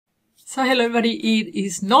So hello everybody, it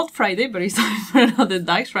is not Friday, but it's time for another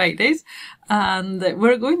DAX Fridays. And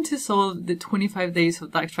we're going to solve the 25 days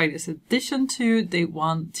of DAX Fridays edition to day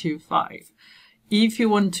 1 to 5. If you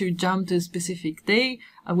want to jump to a specific day,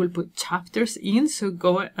 I will put chapters in, so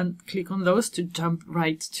go and click on those to jump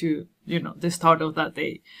right to, the start of that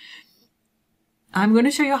day. I'm going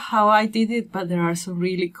to show you how I did it, but there are some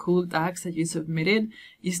really cool DAX that you submitted.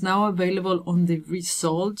 It's now available on the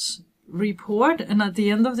results report, and at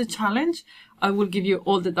the end of the challenge I will give you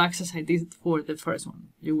all the DAXs I did for the first one.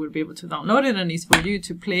 You will be able to download it, and it's for you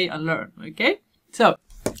to play and learn. Okay, so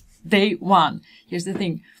day 1, here's the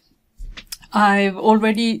thing. I've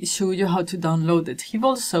already showed you how to download the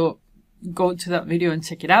table, so go to that video and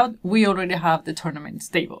check it out. We already have the tournaments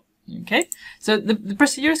table. Okay, so the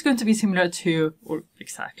procedure is going to be similar to, or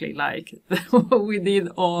exactly like what we did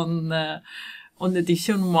on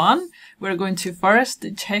edition 1. We're going to first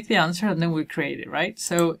check the answer and then we'll create it, right?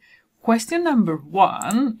 So question number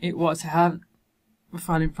 1, it was, I have a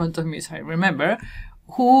file in front of me so I remember,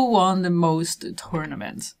 who won the most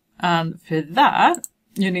tournaments? And for that,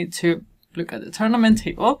 you need to look at the tournament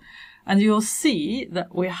table and you'll see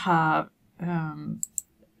that we have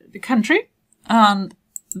the country and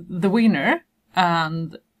the winner,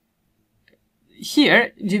 and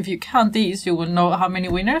here, if you count these, you will know how many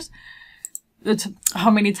winners. That's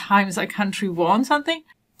how many times a country won something.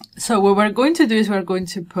 So what we're going to do is we're going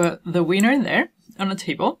to put the winner in there on a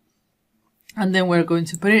table, and then we're going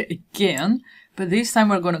to put it again, but this time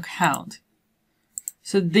we're going to count.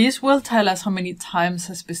 So this will tell us how many times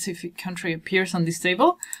a specific country appears on this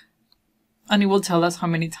table, and it will tell us how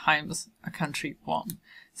many times a country won.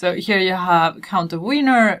 So here you have count of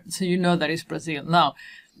winner, so you know that it's Brazil. Now,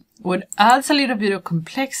 what adds a little bit of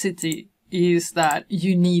complexity is that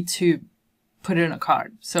you need to put it on a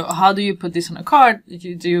card. So how do you put this on a card?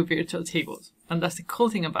 You do virtual tables. And that's the cool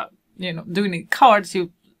thing about, doing it cards,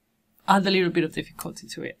 you add a little bit of difficulty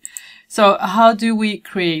to it. So how do we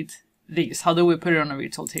create this? How do we put it on a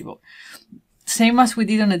virtual table? Same as we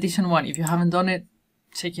did on edition 1. If you haven't done it,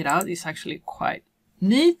 check it out. It's actually quite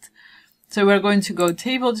neat. So we're going to go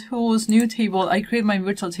table tools, new table. I create my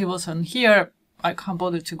virtual tables on here. I can't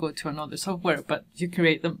bother to go to another software, but you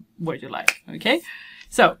create them where you like. Okay.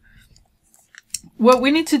 So what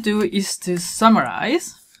we need to do is to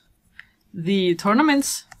summarize the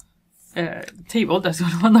tournaments table. That's the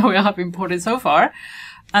one that we have imported so far.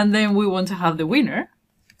 And then we want to have the winner.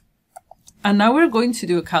 And now we're going to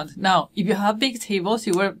do a count. Now, if you have big tables,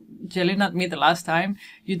 you were yelling at me the last time,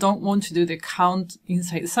 you don't want to do the count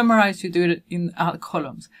inside summarize, you do it in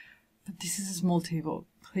columns. But this is a small table,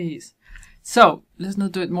 please. So let's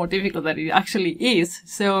not do it more difficult than it actually is.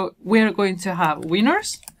 So we're going to have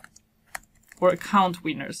winners, or count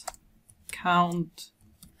winners. Count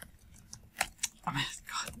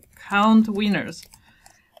winners.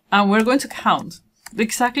 And we're going to count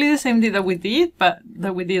exactly the same thing that we did,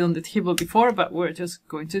 on the table before, but we're just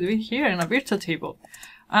going to do it here in a virtual table.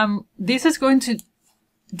 This is going to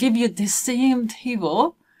give you the same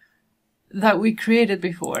table that we created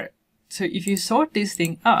before. So if you sort this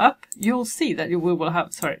thing up, you'll see that we will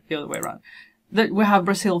have, sorry, the other way around, that we have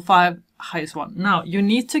Brazil 5, highest one. Now, you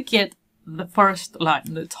need to get the first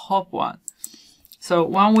line, the top one. So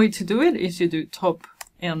one way to do it is you do top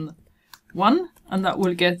N1, and that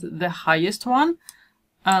will get the highest one,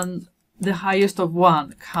 and the highest of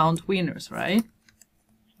 1, count winners, right?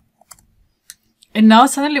 And now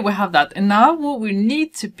suddenly we have that. And now what we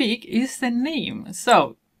need to pick is the name.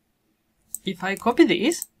 So if I copy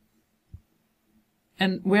this,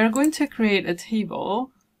 and we're going to create a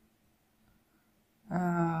table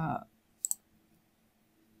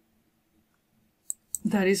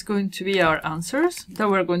that is going to be our answers, that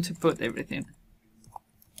we're going to put everything.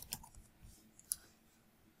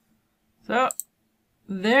 So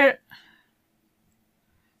there.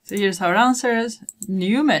 So here's our answers,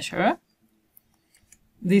 new measure.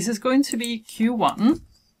 This is going to be Q1.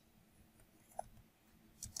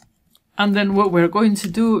 And then what we're going to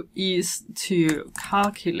do is to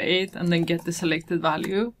calculate and then get the selected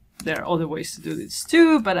value. There are other ways to do this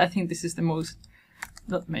too, but I think this is the most,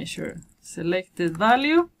 not measure, selected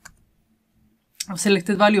value.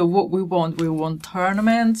 Selected value of what we want. We want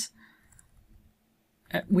tournament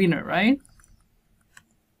winner, right?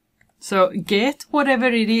 So get whatever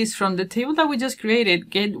it is from the table that we just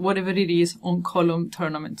created, get whatever it is on column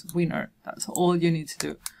tournament winner. That's all you need to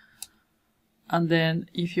do. And then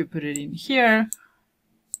if you put it in here,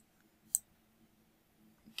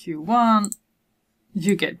 Q1,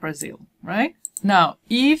 you get Brazil, right? Now,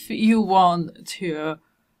 if you want to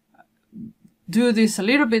do this a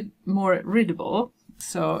little bit more readable,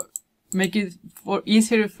 so make it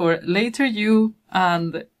easier for later you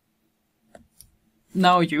and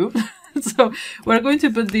now you. So we're going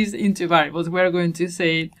to put these into variables. We're going to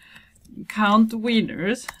say count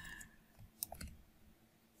winners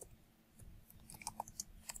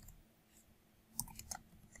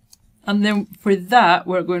and then for that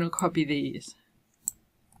we're going to copy these.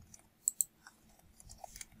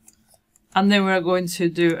 And then we're going to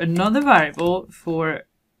do another variable for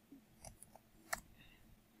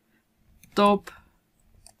top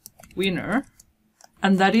winner,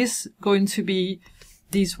 and that is going to be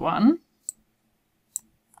this one.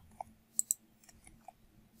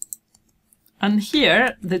 And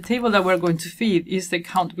here, the table that we're going to feed is the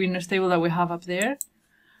count winners table that we have up there,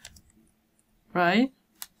 right?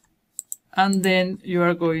 And then you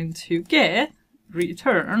are going to get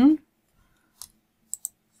return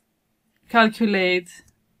calculate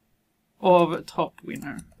of top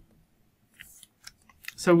winner.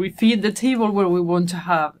 So we feed the table where we want to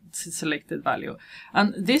have the selected value.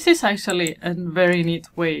 And this is actually a very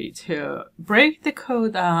neat way to break the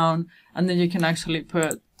code down, and then you can actually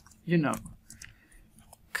put, you know,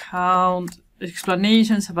 count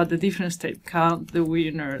explanations about the different state, count the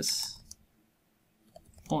winners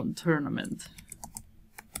on tournament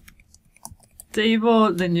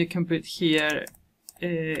table. Then you can put here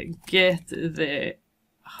get the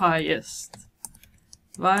highest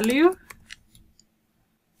value,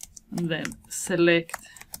 and then select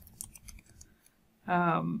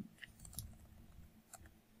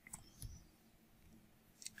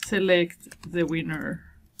select the winner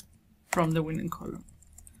from the winning column.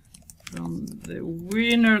 From the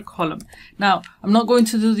winner column. Now, I'm not going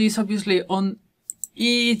to do this obviously on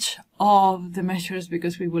each of the measures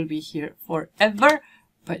because we will be here forever,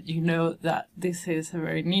 but you know that this is a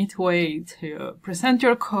very neat way to present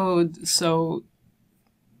your code so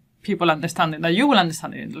people understand it, that you will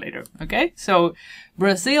understand it later, okay? So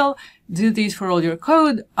Brazil, do this for all your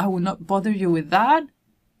code. I will not bother you with that,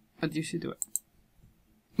 but you should do it.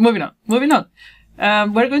 Moving on.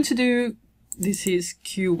 We're going to do, this is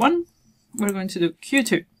Q1. We're going to do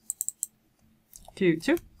Q2.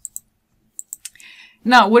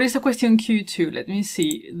 Now, what is the question Q2? Let me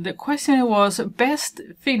see. The question was best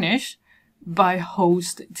finish by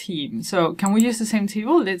host team. So can we use the same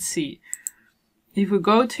table? Let's see. If we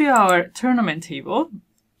go to our tournament table,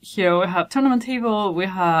 here we have tournament table, we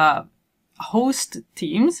have host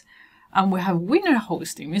teams, and we have winner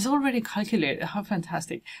host team. It's already calculated. How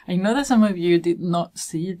fantastic. I know that some of you did not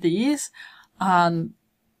see these and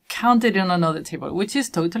counted in another table, which is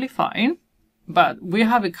totally fine. But we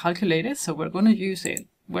have it calculated, so we're going to use it.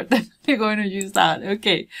 We're definitely going to use that.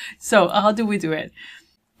 Okay, so how do we do it?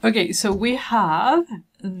 Okay, so we have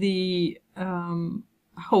the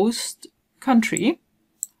host country,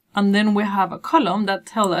 and then we have a column that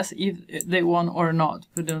tells us if they won or not,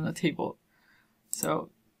 put it on the table. So,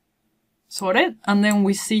 sorted. And then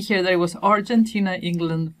we see here that it was Argentina,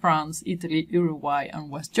 England, France, Italy, Uruguay, and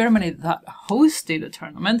West Germany that hosted the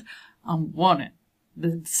tournament and won it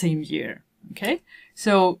the same year. Okay,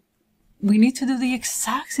 so we need to do the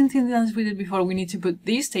exact same thing as we did before. We need to put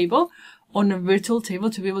this table on a virtual table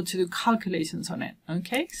to be able to do calculations on it.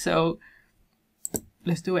 Okay, so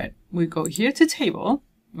let's do it. We go here to table.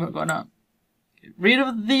 We're gonna get rid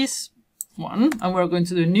of this one, and we're going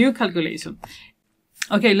to do new calculation.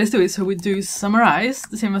 Okay, let's do it. So we do summarize,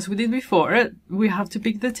 the same as we did before. We have to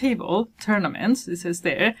pick the table, tournaments, it says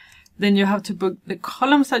there. Then you have to put the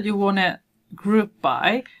columns that you want to group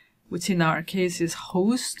by, which in our case is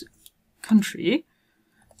host country.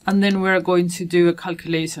 And then we're going to do a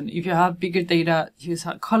calculation. If you have bigger data, use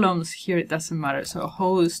our columns. Here it doesn't matter. So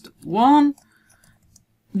host 1,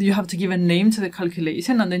 you have to give a name to the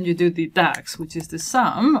calculation, and then you do the DAX, which is the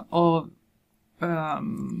sum of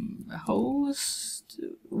host,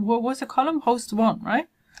 what was the column? Host 1, right?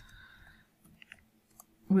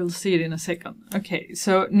 We'll see it in a second. Okay,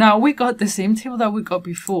 so now we got the same table that we got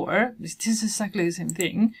before. This is exactly the same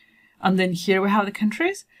thing. And then here we have the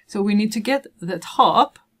countries. So we need to get the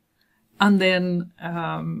top and then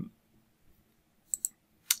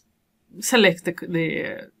select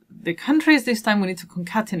the countries. This time we need to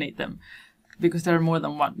concatenate them because there are more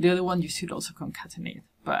than one. The other one you should also concatenate,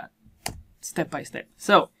 but step by step.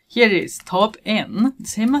 So here it is, top n,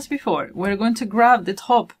 same as before. We're going to grab the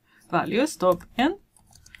top values, top n,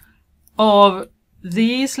 of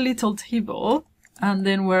this little table, and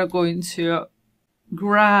then we're going to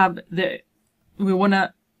grab we want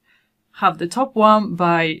to have the top one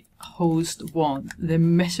by host 1, the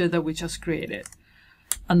measure that we just created.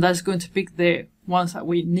 And that's going to pick the ones that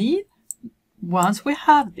we need. Once we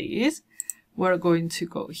have these, we're going to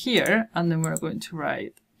go here, and then we're going to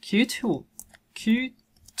write Q2.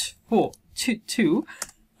 Q2.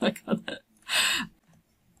 I got that.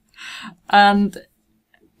 And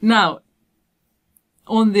now,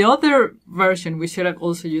 on the other version, we should have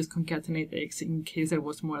also used concatenate X in case there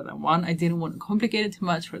was more than one. I didn't want to complicate it too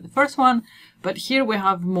much for the first one, but here we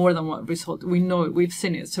have more than one result. We know it, we've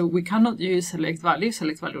seen it. So we cannot use select value.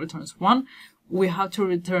 Select value returns 1. We have to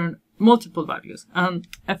return multiple values. And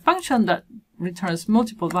a function that returns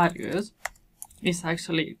multiple values is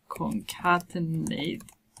actually concatenate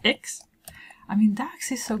X. I mean,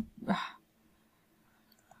 DAX is so...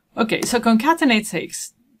 Okay, so concatenate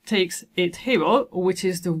X takes a table, which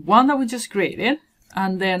is the one that we just created,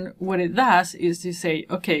 and then what it does is to say,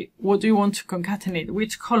 okay, what do you want to concatenate?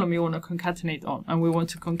 Which column you want to concatenate on? And we want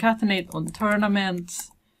to concatenate on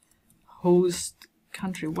tournaments, host,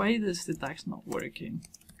 country. Why is the DAX not working?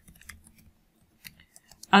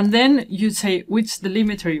 And then you say which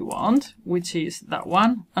delimiter you want, which is that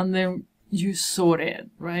one, and then you sort it,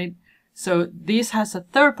 right? So this has a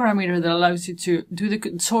third parameter that allows you to do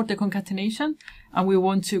the sort the concatenation, and we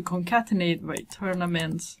want to concatenate by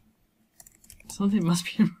tournaments. Something must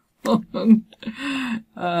be wrong.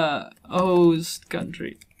 Host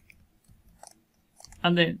country,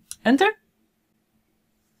 and then enter,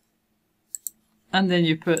 and then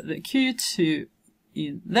you put the Q2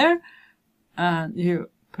 in there, and you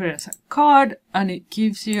put it as a card, and it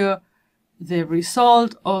gives you the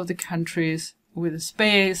result of the countries with a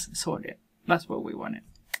space sorted. That's what we wanted.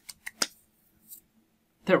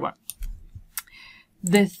 Third one.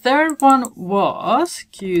 The third one was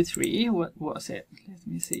Q3. What was it? Let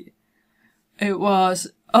me see. It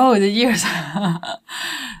was, oh, the years.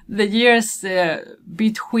 The years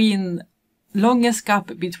between, longest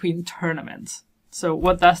gap between tournaments. So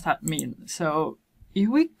what does that mean? So if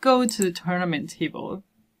we go to the tournament table,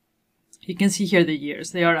 you can see here the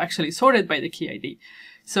years. They are actually sorted by the key ID.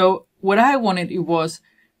 So what I wanted, it was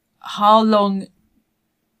how long,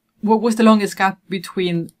 what was the longest gap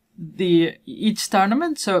between each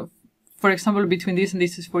tournament. So for example, between this and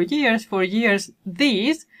this is 4 years. 4 years,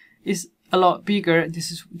 this is a lot bigger.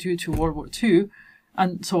 This is due to World War II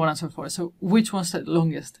and so on and so forth. So which one's the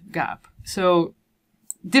longest gap? So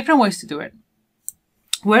different ways to do it.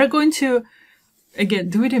 We're going to, again,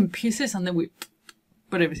 do it in pieces and then we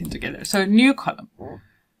put everything together. So new column.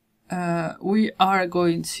 We are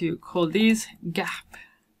going to call this gap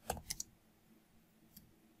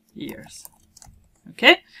years.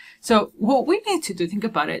 Okay, so what we need to do, think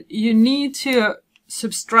about it, you need to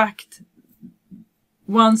subtract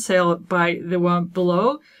one cell by the one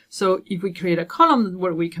below. So if we create a column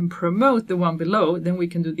where we can promote the one below, then we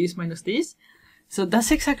can do this minus this. So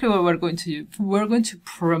that's exactly what we're going to do. We're going to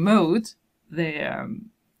promote the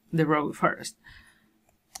row first,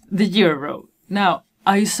 the year row. Now,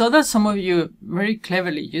 I saw that some of you very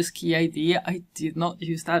cleverly used key ID. I did not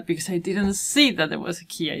use that because I didn't see that there was a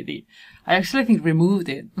key ID. I actually think removed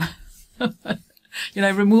it. You know,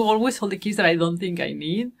 I remove always all the keys that I don't think I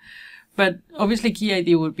need. But obviously key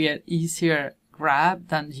ID would be an easier grab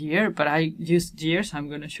than year, but I used year, so I'm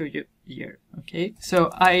going to show you year. Okay, so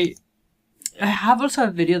I have also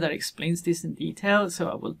a video that explains this in detail, so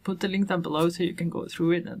I will put the link down below so you can go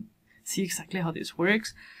through it and see exactly how this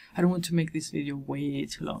works. I don't want to make this video way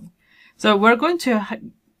too long. So we're going to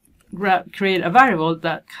create a variable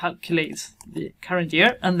that calculates the current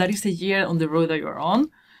year, and that is the year on the row that you're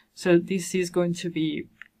on. So this is going to be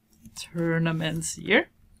tournaments year.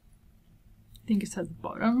 I think it's at the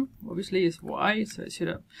bottom. Obviously it's Y, so it should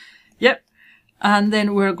have, yep. And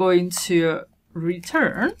then we're going to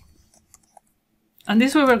return. And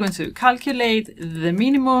this way we're going to calculate the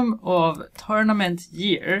minimum of tournament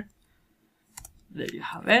year. There you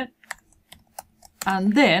have it.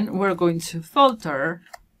 And then we're going to filter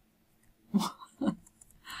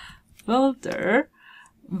filter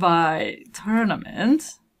by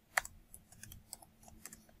tournament,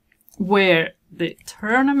 where the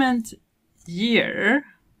tournament year,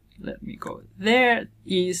 let me go there,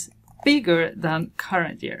 is bigger than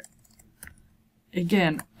current year.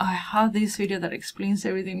 Again, I have this video that explains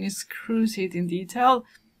everything, it screws it in detail.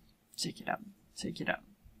 Check it out, check it out.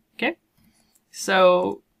 Okay,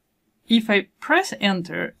 so if I press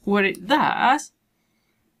enter, what it does,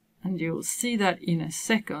 and you'll see that in a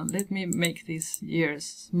second, let me make these years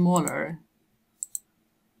smaller.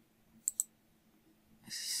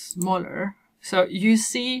 Smaller. So you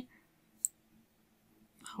see,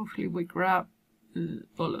 hopefully we grab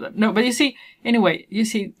all of them. No, but you see, anyway, you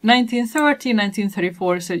see 1930,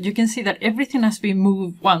 1934, so you can see that everything has been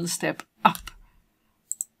moved one step up.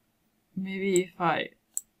 Maybe if I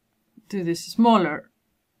do this smaller.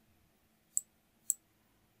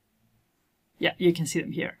 Yeah, you can see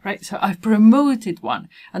them here, right? So I've promoted one.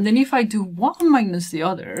 And then if I do one minus the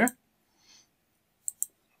other,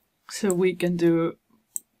 so we can do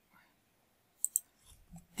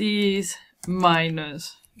this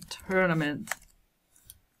minus tournament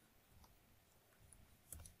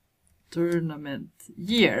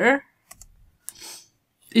year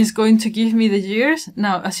is going to give me the years.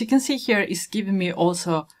 Now, as you can see here, it's giving me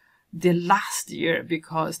also the last year,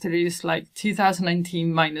 because there is like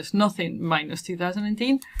 2019 minus nothing minus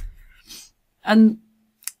 2019. And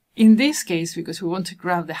in this case, because we want to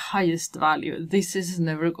grab the highest value, this is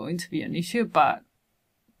never going to be an issue, but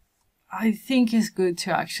I think it's good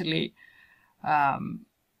to actually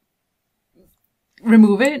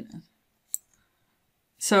remove it.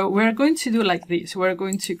 So we're going to do like this. We're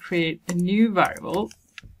going to create a new variable,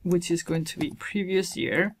 which is going to be previous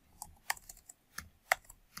year.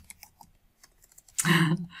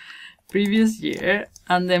 Previous year,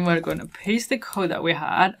 and then we're going to paste the code that we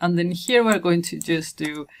had, and then here we're going to just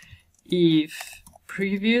do if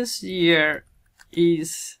previous year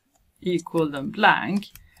is equal to blank,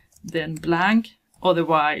 then blank,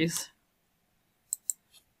 otherwise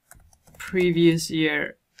previous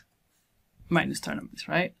year minus tournaments,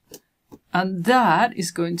 right? And that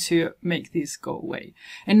is going to make this go away.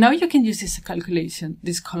 And now you can use this calculation,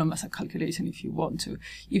 this column as a calculation if you want to.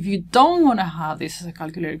 If you don't want to have this as a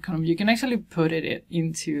calculated column, you can actually put it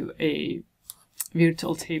into a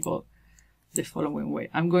virtual table the following way.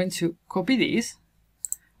 I'm going to copy this.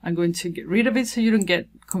 I'm going to get rid of it so you don't get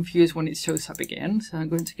confused when it shows up again. So I'm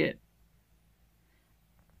going to get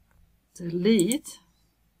delete.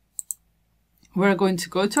 We're going to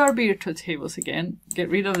go to our virtual tables again, get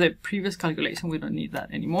rid of the previous calculation. We don't need that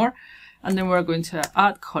anymore. And then we're going to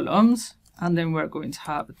add columns, and then we're going to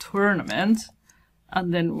have a tournament,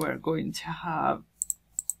 and then we're going to have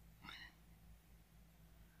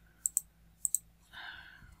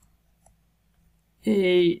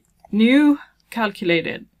a new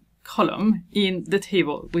calculated column in the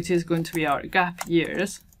table, which is going to be our gap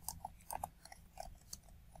years.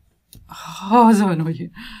 Oh, so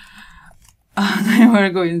annoying. And then we're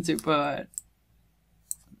going to put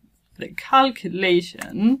the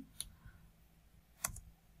calculation.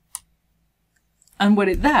 And what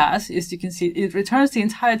it does is, you can see it returns the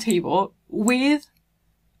entire table with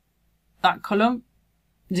that column.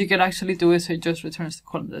 You can actually do it so it just returns the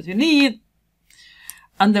column that you need.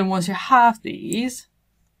 And then once you have these,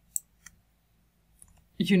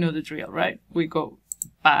 you know the drill, right? We go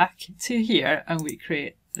back to here and we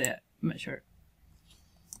create the measure.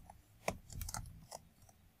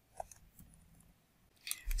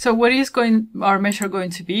 So what is our measure going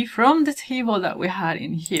to be from the table that we had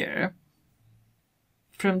in here?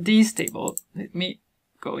 From this table, let me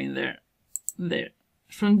go in there.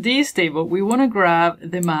 From this table, we want to grab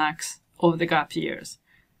the max of the gap years.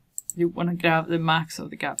 You want to grab the max of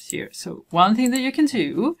the gap years. So one thing that you can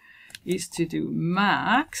do is to do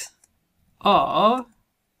max of,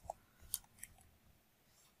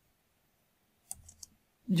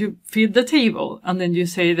 you feed the table, and then you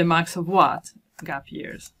say the max of what? Gap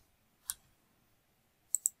years.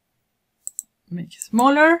 Make it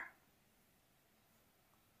smaller,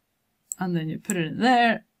 and then you put it in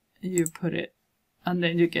there, you put it, and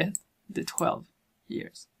then you get the 12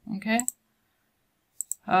 years. Okay.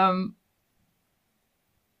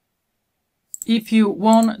 If you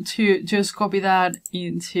want to just copy that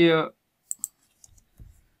into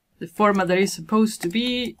the format that is supposed to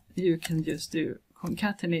be, you can just do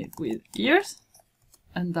concatenate with years,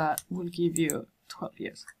 and that will give you 12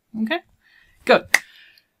 years. Okay, good.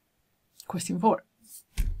 Question 4.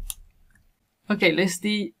 Okay, let's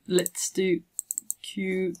do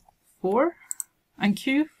Q4. And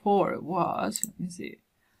Q4 was, let me see,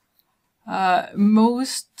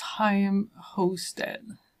 most time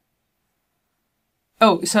hosted.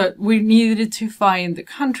 Oh, so we needed to find the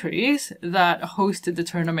countries that hosted the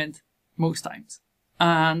tournament most times.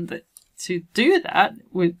 And to do that,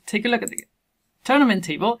 we'll take a look at the tournament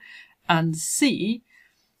table and see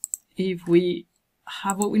if we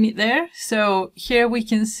have what we need there. So here we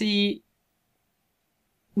can see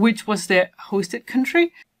which was the hosted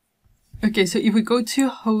country. Okay, so if we go to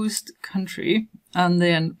host country and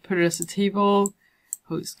then put it as a table,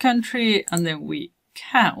 host country, and then we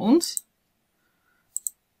count,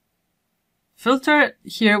 filter,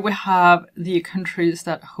 here we have the countries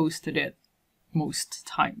that hosted it most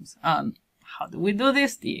times. And how do we do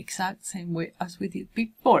this? The exact same way as we did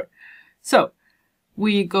before. So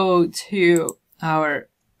we go to our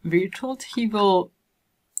virtual table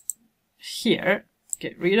here,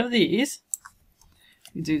 get rid of these.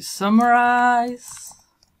 We do summarize.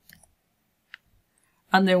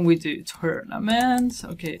 And then we do tournaments.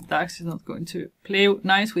 Okay, Dax is not going to play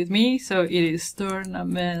nice with me, so it is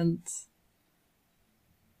tournament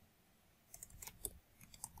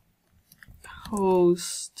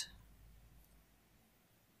host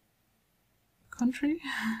country,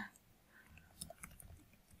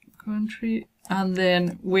 and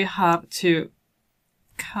then we have to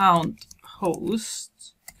count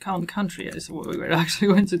host, count country is what we were actually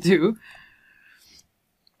going to do.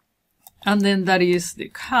 And then that is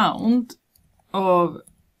the count of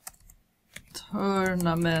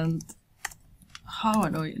tournament. How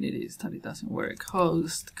annoying it is that it doesn't work.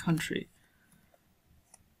 Host country.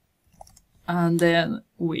 And then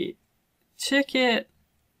we check it.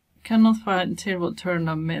 Cannot find table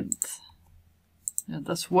tournament. And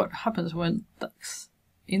that's what happens when Dax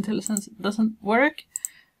IntelliSense doesn't work.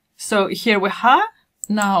 So here we have.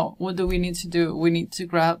 Now, what do we need to do? We need to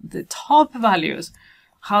grab the top values.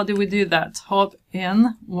 How do we do that? Top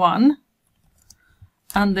N1.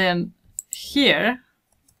 And then here,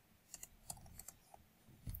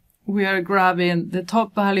 we are grabbing the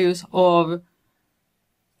top values of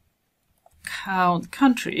count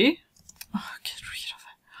country. Oh, get rid of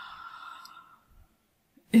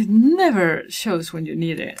it. It never shows when you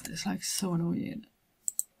need it. It's like so annoying.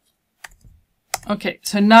 Okay,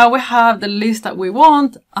 so now we have the list that we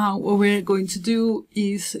want. What we're going to do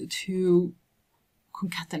is to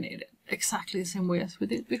concatenate it exactly the same way as we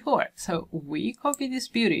did before. So we copy this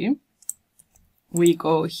beauty. We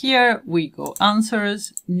go here, we go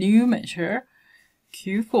answers, new measure,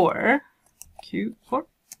 Q4,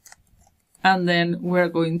 and then we're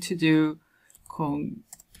going to do concatenate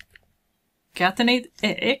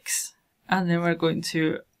X, and then we're going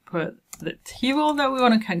to put the table that we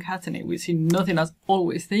want to concatenate. We see nothing as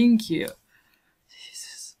always. Thank you.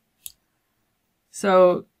 Jesus.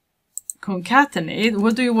 So concatenate,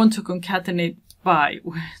 what do you want to concatenate by?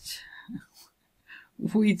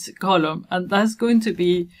 Which column? And that's going to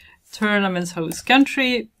be tournaments host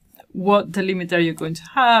country. What delimiter you're going to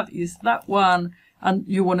have is that one, and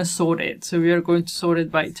you want to sort it. So we are going to sort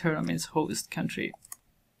it by tournaments host country.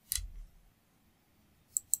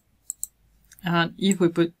 And if we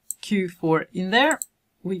put Q4 in there,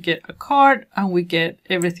 we get a card and we get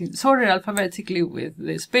everything sorted alphabetically with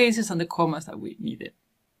the spaces and the commas that we needed.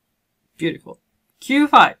 Beautiful.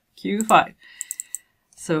 Q5.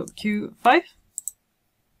 So Q5.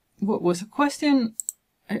 What was the question?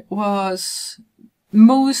 It was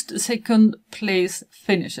most second place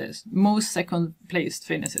finishes. Most second placed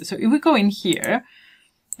finishes. So if we go in here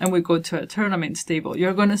and we go to a tournaments table,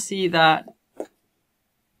 you're going to see that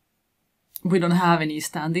we don't have any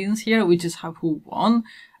standings here. We just have who won,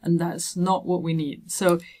 and that's not what we need.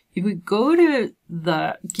 So if we go to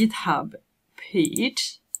the GitHub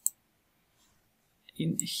page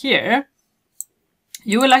in here,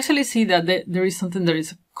 you will actually see that there is something that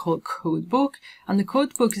is called codebook, and the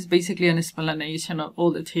codebook is basically an explanation of all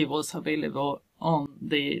the tables available on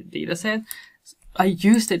the dataset. I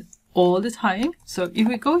used it all the time. So if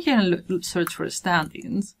we go here and search for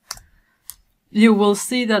standings, you will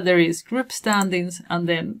see that there is group standings, and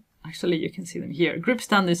then actually you can see them here, group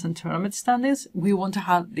standings and tournament standings. We want to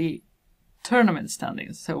have the tournament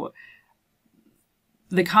standings. So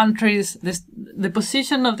the countries, the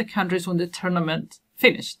position of the countries when the tournament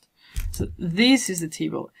finished. So this is the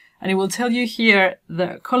table, and it will tell you here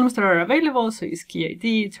the columns that are available. So it's key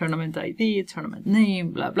ID, tournament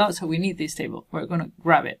name, blah, blah. So we need this table. We're going to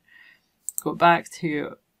grab it. Go back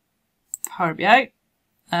to Power BI,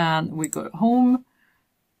 and we go home,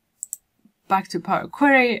 back to Power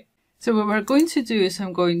Query. So what we're going to do is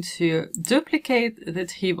I'm going to duplicate the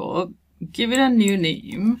table, give it a new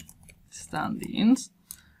name, standings,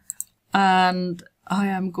 and I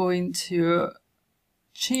am going to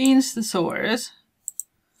change the source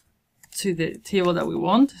to the table that we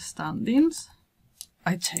want, standings.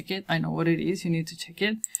 I check it, I know what it is, you need to check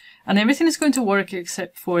it. And everything is going to work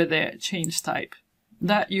except for the change type.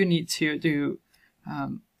 That you need to do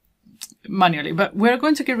manually. But we're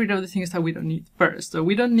going to get rid of the things that we don't need first. So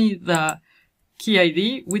we don't need the key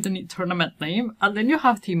ID, we don't need tournament name, and then you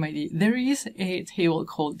have team ID. There is a table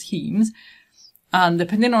called teams, and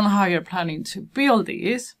depending on how you're planning to build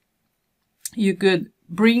this, you could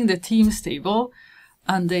bring the teams table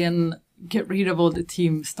and then get rid of all the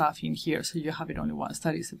team stuff in here, so you have it only once.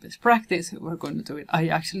 That is the best practice. We're going to do it. I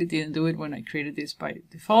actually didn't do it when I created this by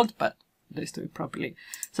default, but let's do it properly.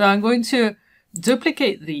 So I'm going to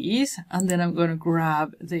duplicate these, and then I'm going to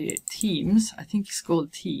grab the teams. I think it's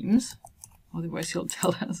called teams, otherwise he'll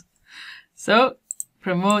tell us. So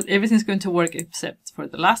promote, everything's going to work except for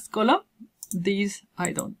the last column. These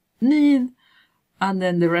I don't need. And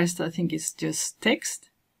then the rest, I think, is just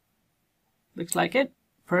text. Looks like it.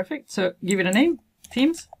 Perfect. So give it a name,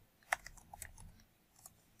 teams.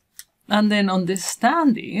 And then on the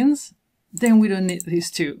standings, then we don't need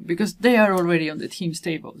these two because they are already on the teams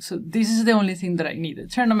table. So this is the only thing that I need, the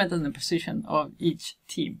tournament and the position of each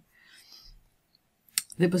team.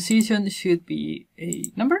 The position should be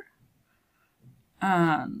a number.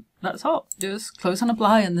 And that's all. Just close and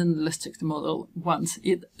apply, and then let's check the model once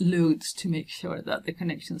it loads to make sure that the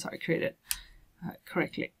connections are created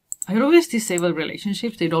correctly. I always disable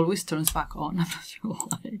relationships. It always turns back on. I'm not sure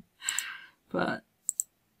why. But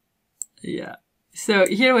yeah. So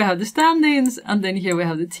here we have the standings, and then here we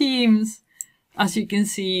have the teams. As you can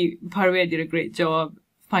see, Power BI did a great job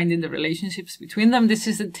finding the relationships between them. This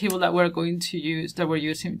is the table that we're going to use, that we're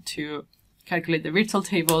using to calculate the virtual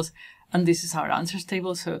tables. And this is our answers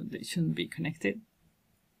table, so they shouldn't be connected.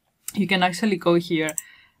 You can actually go here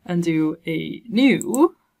and do a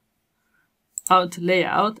new out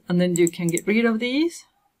layout, and then you can get rid of these.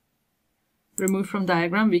 Remove from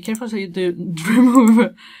diagram. Be careful so you do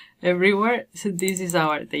remove everywhere. So this is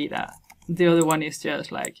our data. The other one is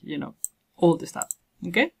just like, you know, all the stuff.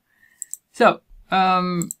 Okay. So,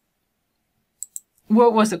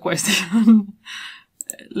 what was the question?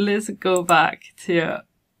 Let's go back to,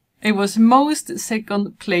 it was most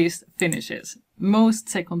second place finishes. Most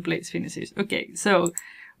second place finishes. Okay, so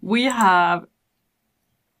we have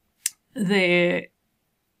the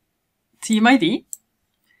team ID.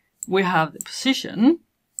 We have the position.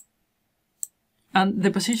 And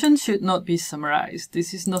the position should not be summarized.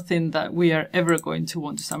 This is nothing that we are ever going to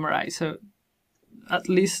want to summarize. So at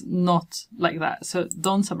least not like that. So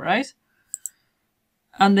don't summarize.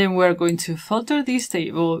 And then we're going to filter this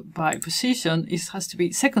table by position. It has to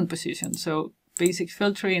be second position. So basic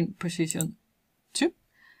filtering position 2.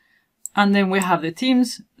 And then we have the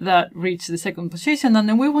teams that reach the second position. And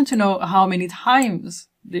then we want to know how many times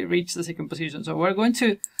they reach the second position. So we're going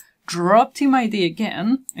to drop team ID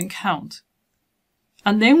again and count.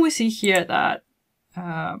 And then we see here that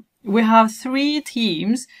we have 3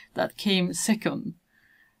 teams that came second.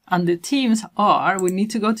 And the teams are, we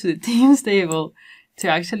need to go to the teams table to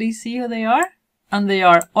actually see who they are. And they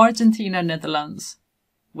are Argentina, Netherlands,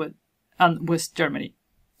 and West Germany.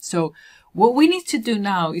 So what we need to do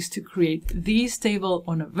now is to create this table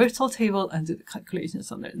on a virtual table and do the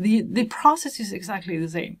calculations on there. The process is exactly the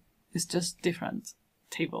same. It's just different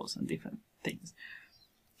tables and different things.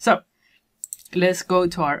 So let's go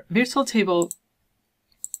to our virtual table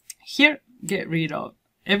here, get rid of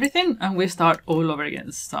everything, and we start all over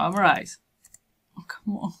again. Summarize. Oh,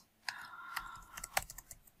 come on.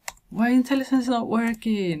 Why IntelliSense not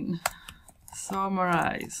working?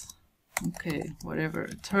 Summarize. Okay, whatever.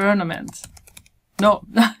 Tournament. No,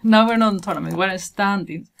 now we're not in tournament. We're in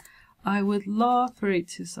standings. I would love for it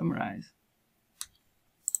to summarize.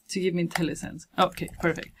 To give me IntelliSense. Okay,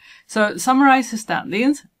 perfect. So summarize the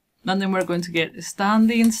standings. And then we're going to get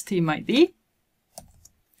standings team ID.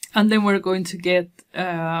 And then we're going to get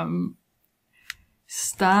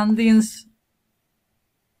standings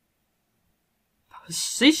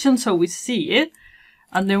position so we see it.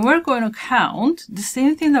 And then we're going to count the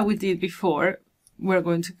same thing that we did before. We're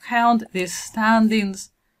going to count the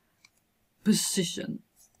standings position.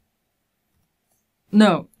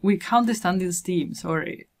 No, we count the standings team,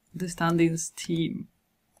 sorry. The standings team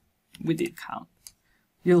we did count.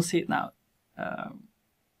 You'll see it now.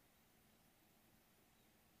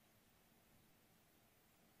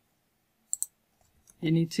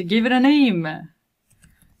 You need to give it a name.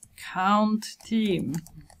 Count team.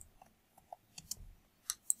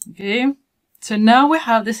 Okay, so now we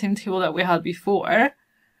have the same table that we had before,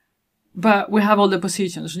 but we have all the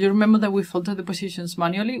positions. You remember that we filtered the positions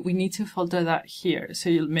manually? We need to filter that here, so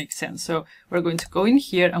it'll make sense. So we're going to go in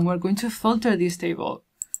here and we're going to filter this table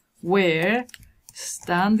where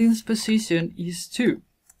standings position is 2.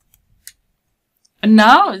 And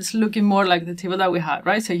now it's looking more like the table that we had,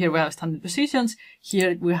 right? So here we have standing positions.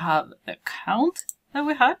 Here we have a count that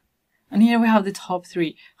we had. And here we have the top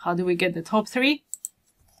 3. How do we get the top 3?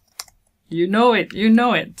 You know it, you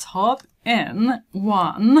know it. Top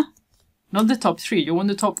N1. Not the top 3. You want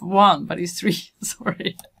the top 1, but it's 3.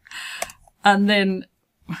 Sorry. And then...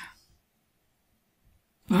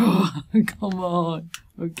 Oh, come on.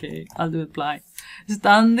 Okay, I'll do it blind.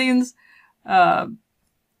 Standings. No,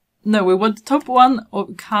 we want the top 1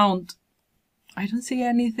 of count. I don't see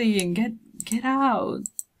anything. Get out.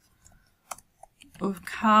 Of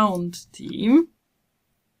count team.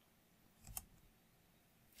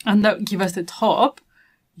 And that will give us the top.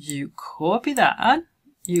 You copy that.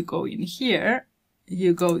 You go in here.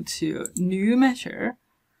 You go to new measure.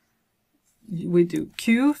 we do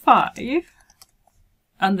Q5,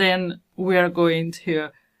 and then we are going to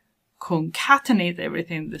concatenate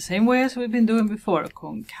everything the same way as we've been doing before.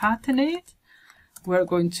 Concatenate. We're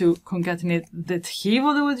going to concatenate the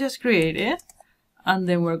table that we just created, and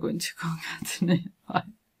then we're going to concatenate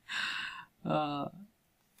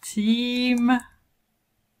team.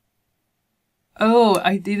 Oh,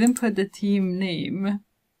 I didn't put the team name.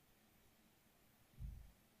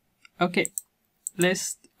 Okay,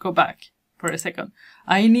 let's go back for a second.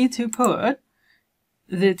 I need to put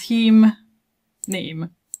the team name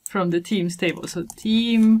from the teams table. So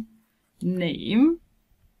team name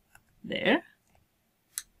there,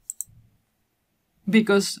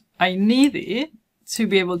 because I need it to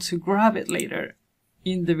be able to grab it later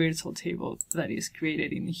in the virtual table that is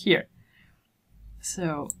created in here.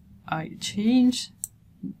 So I change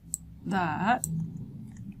that,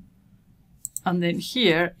 and then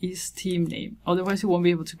here is team name, otherwise you won't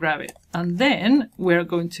be able to grab it. And then we're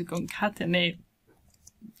going to concatenate,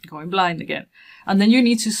 going blind again, and then you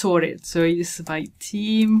need to sort it. So it's by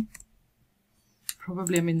team,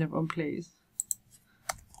 probably I'm in the wrong place,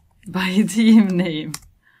 by team name.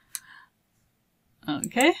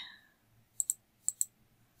 Okay,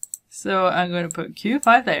 so I'm going to put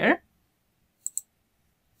Q5 there.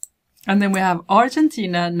 And then we have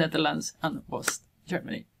Argentina, Netherlands, and West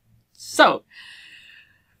Germany. So,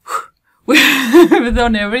 we've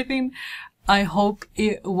done everything. I hope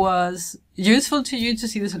it was useful to you to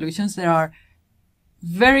see the solutions. There are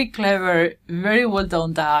very clever, very well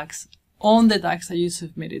done DAGs on the DAGs that you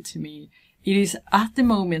submitted to me. It is at the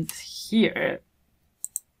moment here.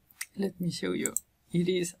 Let me show you. It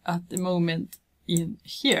is at the moment in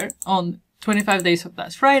here on 25 days of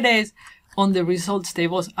Dash Fridays. On the results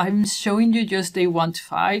tables, I'm showing you just day 1 to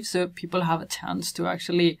 5, so people have a chance to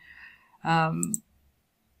actually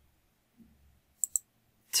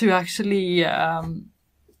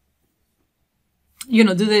you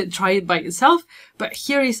know, try it by yourself. But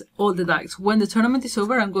here is all the DAGs. When the tournament is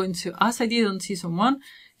over, I'm going to, as I did on season 1,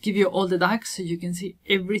 give you all the DAGs so you can see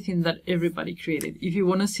everything that everybody created. If you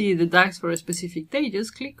want to see the DAGs for a specific day,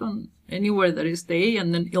 just click on anywhere that is day,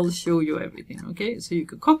 and then it'll show you everything, okay? So you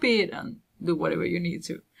can copy it and do whatever you need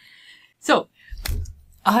to. So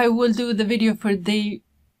I will do the video for day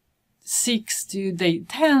 6 to day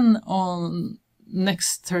 10 on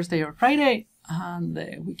next Thursday or Friday,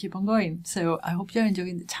 and we keep on going. So I hope you're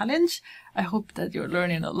enjoying the challenge. I hope that you're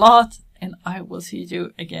learning a lot, and I will see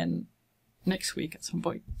you again next week at some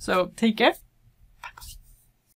point. So take care. Bye-bye.